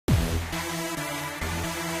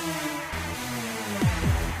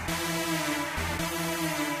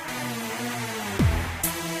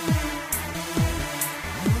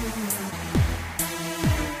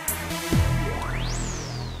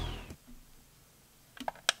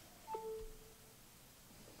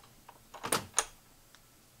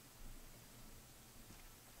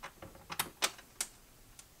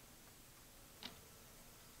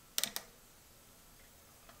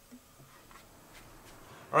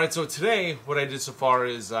Alright, so today what I did so far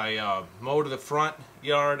is I mowed the front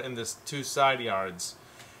yard and the two side yards.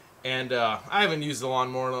 And I haven't used the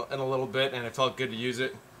lawnmower in a little bit, and it felt good to use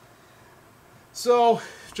it. So,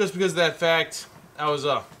 just because of that fact, I was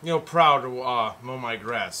proud to mow my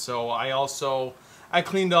grass. So I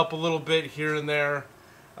cleaned up a little bit here and there.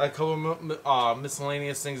 A couple of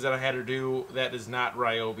miscellaneous things that I had to do that is not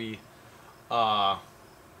Ryobi.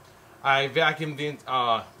 I vacuumed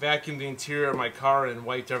the interior of my car and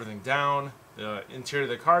wiped everything down. The interior of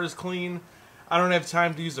the car is clean. I don't have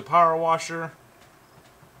time to use the power washer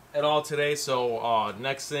at all today, so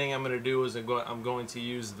next thing I'm going to do is I'm going to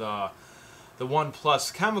use the ONE+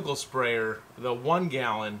 chemical sprayer, the 1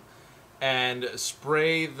 gallon, and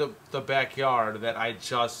spray the backyard that I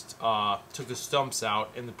just took the stumps out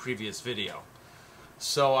in the previous video.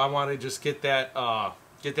 So I want to just get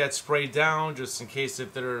that sprayed down, just in case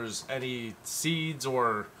if there's any seeds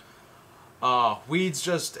or weeds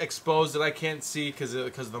just exposed that I can't see because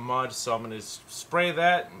of the mud. So I'm going to spray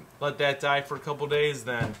that and let that die for a couple days.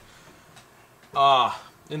 Then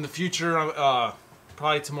in the future,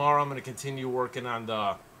 probably tomorrow, I'm going to continue working on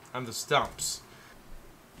the stumps.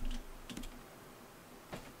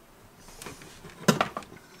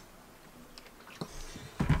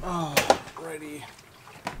 Alrighty.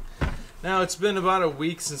 Now, it's been about a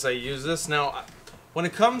week since I used this. Now, when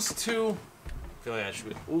it comes to... I feel like I should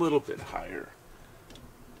be a little bit higher.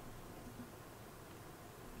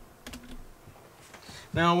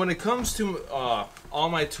 Now, when it comes to all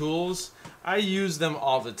my tools, I use them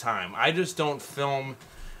all the time. I just don't film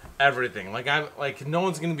everything. Like no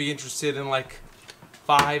one's going to be interested in,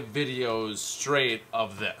 5 videos straight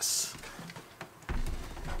of this.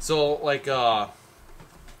 So,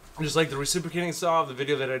 just like the reciprocating saw, the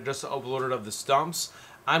video that I just uploaded of the stumps,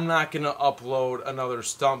 I'm not going to upload another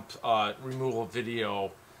stump removal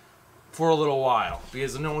video for a little while,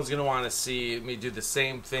 because no one's going to want to see me do the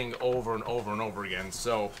same thing over and over and over again.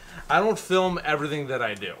 So I don't film everything that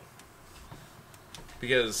I do,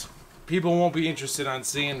 because people won't be interested on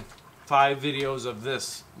seeing 5 videos of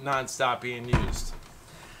this non-stop being used.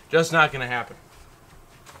 Just not going to happen.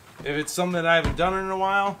 If it's something that I haven't done in a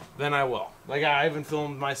while, then I will. Like, I haven't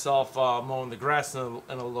filmed myself mowing the grass in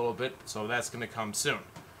a little bit, so that's going to come soon.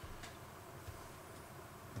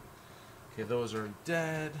 Okay, those are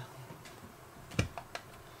dead.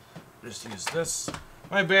 Just use this.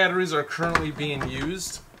 My batteries are currently being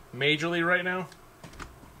used majorly right now.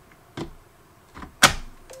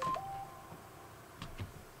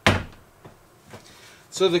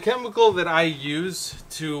 So the chemical that I use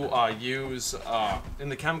to use in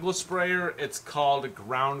the chemical sprayer, it's called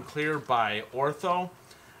Ground Clear by Ortho.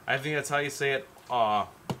 I think that's how you say it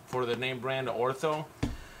for the name brand Ortho.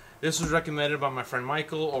 This was recommended by my friend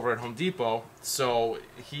Michael over at Home Depot. So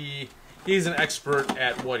he's an expert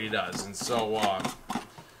at what he does, and so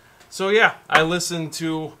yeah, I listened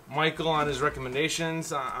to Michael on his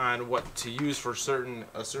recommendations on what to use for a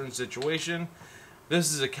certain situation.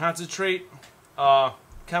 This is a concentrate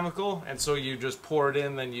chemical, and so you just pour it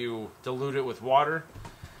in, then you dilute it with water.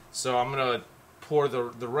 So I'm gonna pour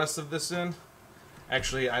the rest of this in.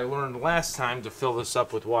 Actually, I learned last time to fill this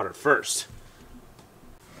up with water first.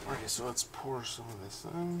 Okay, so let's pour some of this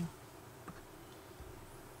in.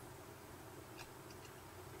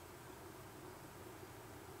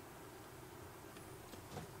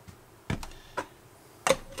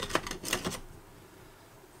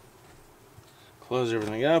 Close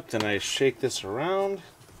everything up, then I shake this around.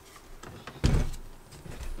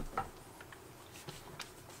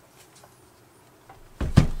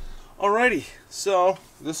 Alrighty, so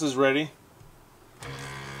this is ready.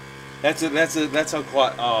 That's how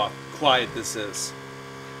quiet this is.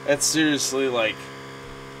 That's seriously,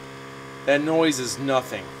 that noise is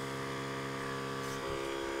nothing.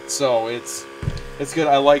 So it's good.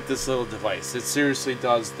 I like this little device. It seriously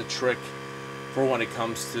does the trick for when it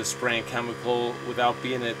comes to spraying chemical without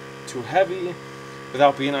being too heavy,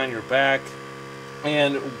 without being on your back,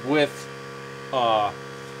 and with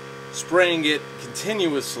spraying it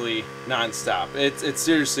continuously non-stop. It's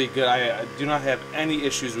seriously good. I do not have any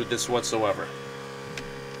issues with this whatsoever.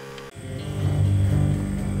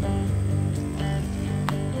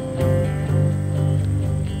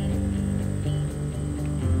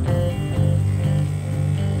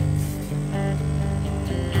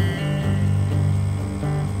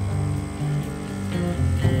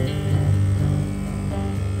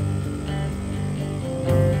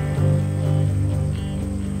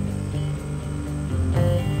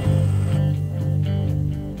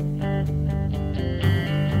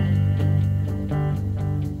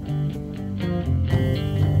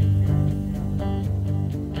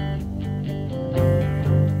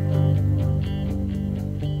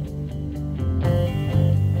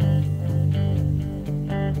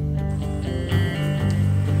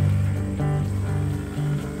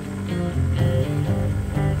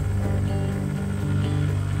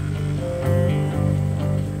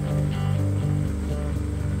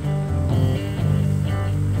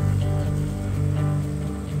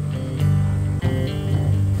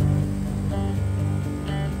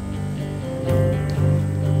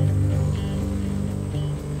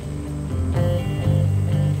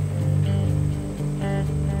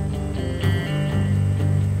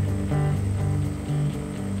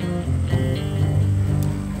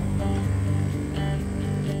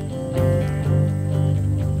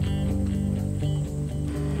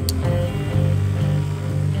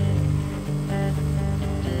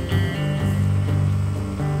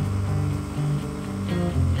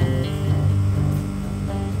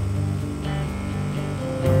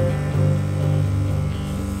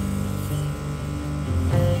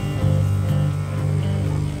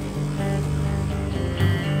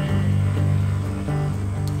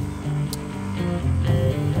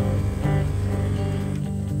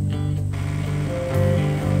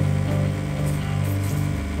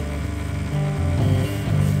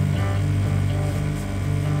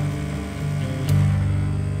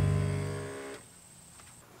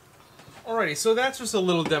 Alright, so that's just a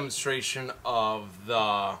little demonstration of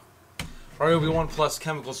the Ryobi One Plus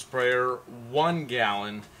chemical sprayer, 1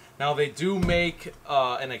 gallon. Now they do make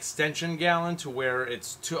an extension gallon to where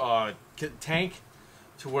it's tank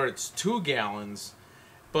to where it's 2 gallons.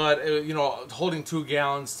 But you know, holding 2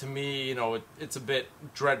 gallons to me, you know, it's a bit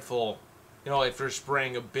dreadful. You know, if you're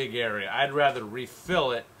spraying a big area, I'd rather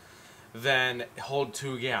refill it than hold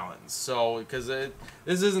 2 gallons. So, because this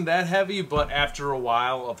isn't that heavy, but after a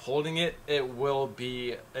while of holding it, it will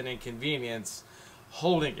be an inconvenience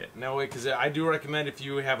holding it. Now, because I do recommend if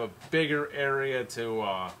you have a bigger area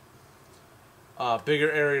to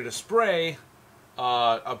spray,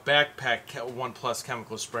 a backpack One Plus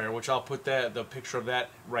chemical sprayer, which I'll put the picture of that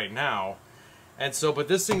right now. And so, but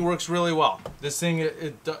this thing works really well. This thing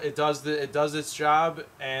it does its job,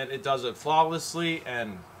 and it does it flawlessly.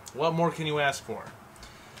 And what more can you ask for?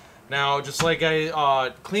 Now, just like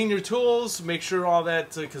I clean your tools, make sure all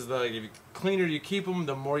that, because the cleaner you keep them,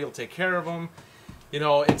 the more you'll take care of them. You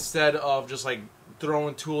know, instead of just like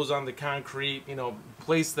throwing tools on the concrete, you know,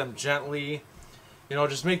 place them gently. You know,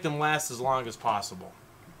 just make them last as long as possible.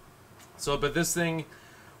 So, but this thing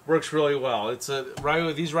works really well. These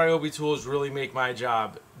Ryobi tools really make my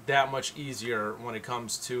job that much easier when it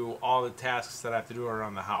comes to all the tasks that I have to do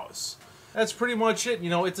around the house. That's pretty much it. You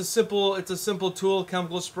know, it's a simple tool,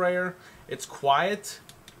 chemical sprayer. It's quiet.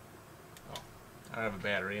 Oh, I don't have a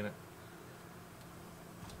battery in it.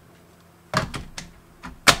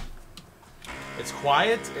 It's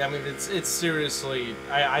quiet. I mean, it's seriously,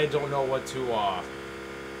 I don't know what to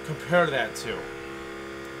compare that to.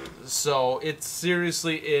 So it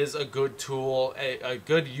seriously is a good tool, a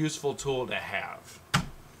good useful tool to have.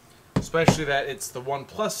 Especially that it's the One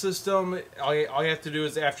Plus system. All you have to do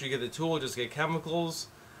is, after you get the tool, just get chemicals.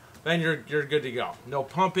 Then you're good to go. No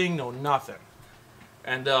pumping, no nothing.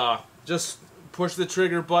 And just push the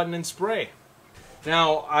trigger button and spray.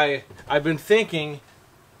 Now I've been thinking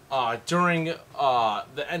during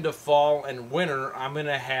the end of fall and winter, I'm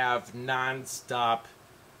gonna have non-stop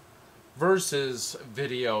versus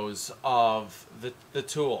videos of the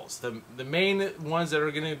tools. The main ones that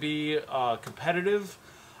are going to be competitive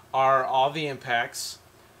are all the impacts,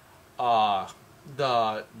 the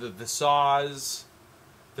saws,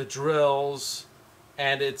 the drills,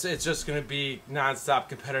 and it's just going to be non-stop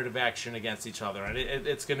competitive action against each other, and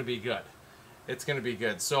it's going to be good. It's going to be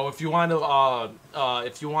good. So if you want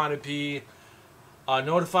to be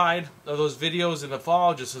notified of those videos in the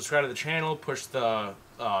fall, just subscribe to the channel, push the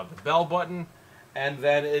bell button, and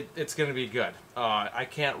then it's going to be good. I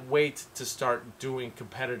can't wait to start doing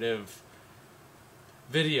competitive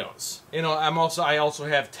videos. You know, I also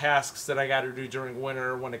have tasks that I got to do during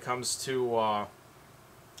winter when it comes to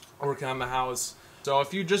working on the house. So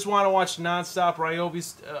if you just want to watch non-stop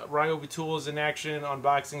Ryobi tools in action,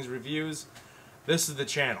 unboxings, reviews, this is the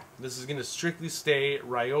channel. This is going to strictly stay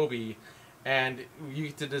Ryobi. And you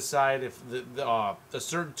get to decide if a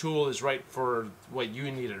certain tool is right for what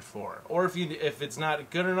you need it for, or if it's not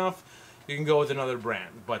good enough, you can go with another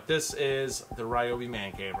brand. But this is the Ryobi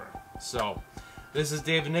Man Caver. So, this is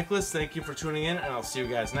David Nicholas. Thank you for tuning in, and I'll see you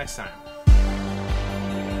guys next time.